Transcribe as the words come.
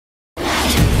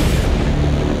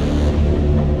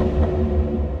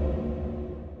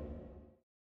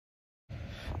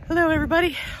Hello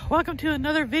everybody, welcome to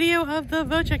another video of the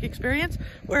Vochek experience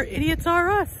where idiots are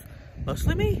us,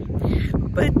 mostly me.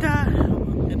 But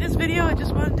in this video I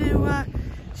just wanted to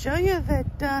show you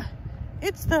that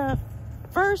it's the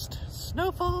first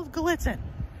snowfall of Gallitzin.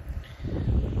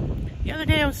 The other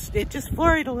day it just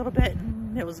flurried a little bit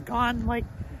and it was gone like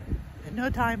in no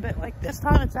time, but like this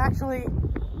time it's actually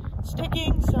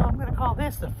sticking, so I'm gonna call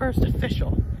this the first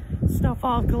official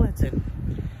snowfall of Gallitzin.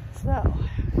 So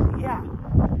yeah,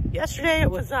 yesterday it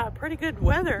was pretty good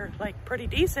weather, like pretty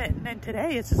decent, and then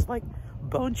today it's just like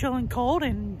bone chilling cold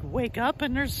and wake up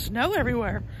and there's snow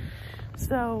everywhere.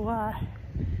 So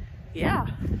yeah,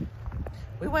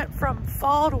 we went from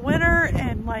fall to winter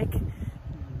and like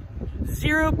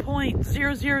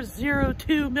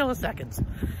 0.0002 milliseconds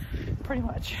pretty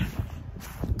much.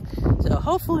 So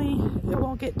hopefully it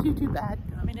won't get too bad.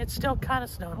 I mean, it's still kind of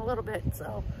snowing a little bit,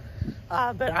 so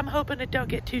but I'm hoping it don't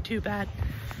get too bad.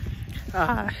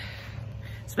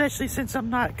 Especially since I'm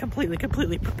not completely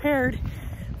prepared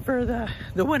for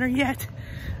the winter yet.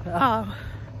 I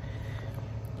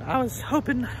was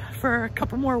hoping for a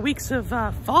couple more weeks of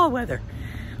fall weather,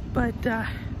 but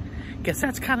guess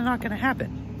that's kind of not going to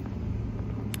happen.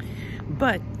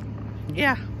 But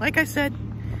yeah, like I said,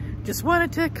 just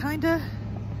wanted to kind of,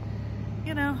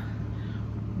 you know,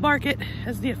 mark it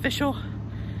as the official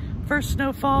first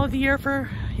snowfall of the year for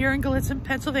here in Gallitzin,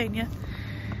 Pennsylvania.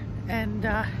 And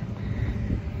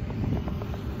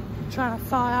trying to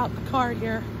thaw out the car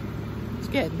here. It's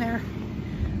getting there.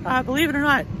 Believe it or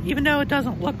not, even though it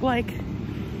doesn't look like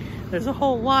there's a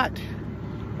whole lot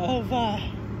of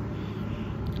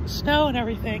snow and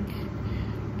everything,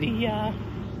 the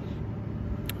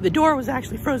door was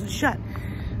actually frozen shut.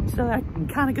 So that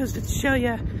kind of goes to show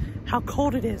you how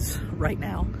cold it is right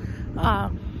now.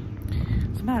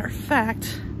 As a matter of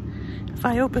fact, if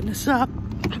I open this up,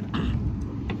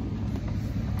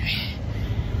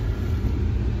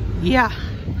 yeah,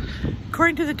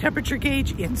 according to the temperature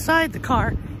gauge inside the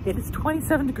car, it is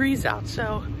 27 degrees out.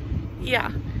 So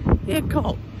yeah, it's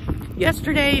cold.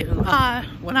 Yesterday,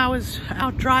 when I was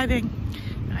out driving,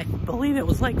 I believe it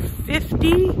was like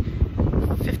 50,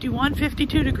 51,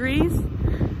 52 degrees.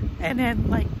 And then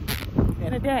like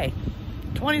in a day,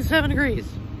 27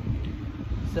 degrees.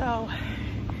 So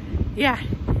yeah,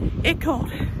 it's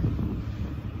cold.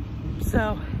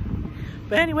 So,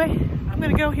 but anyway, I'm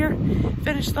gonna go here,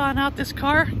 finish thawing out this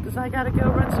car because I gotta go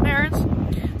run some errands.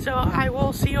 So I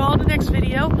will see you all in the next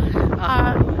video.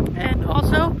 And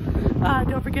also,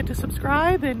 don't forget to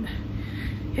subscribe and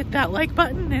hit that like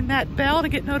button and that bell to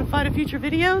get notified of future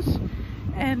videos.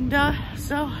 And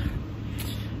so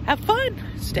have fun,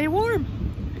 stay warm,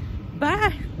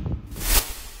 bye.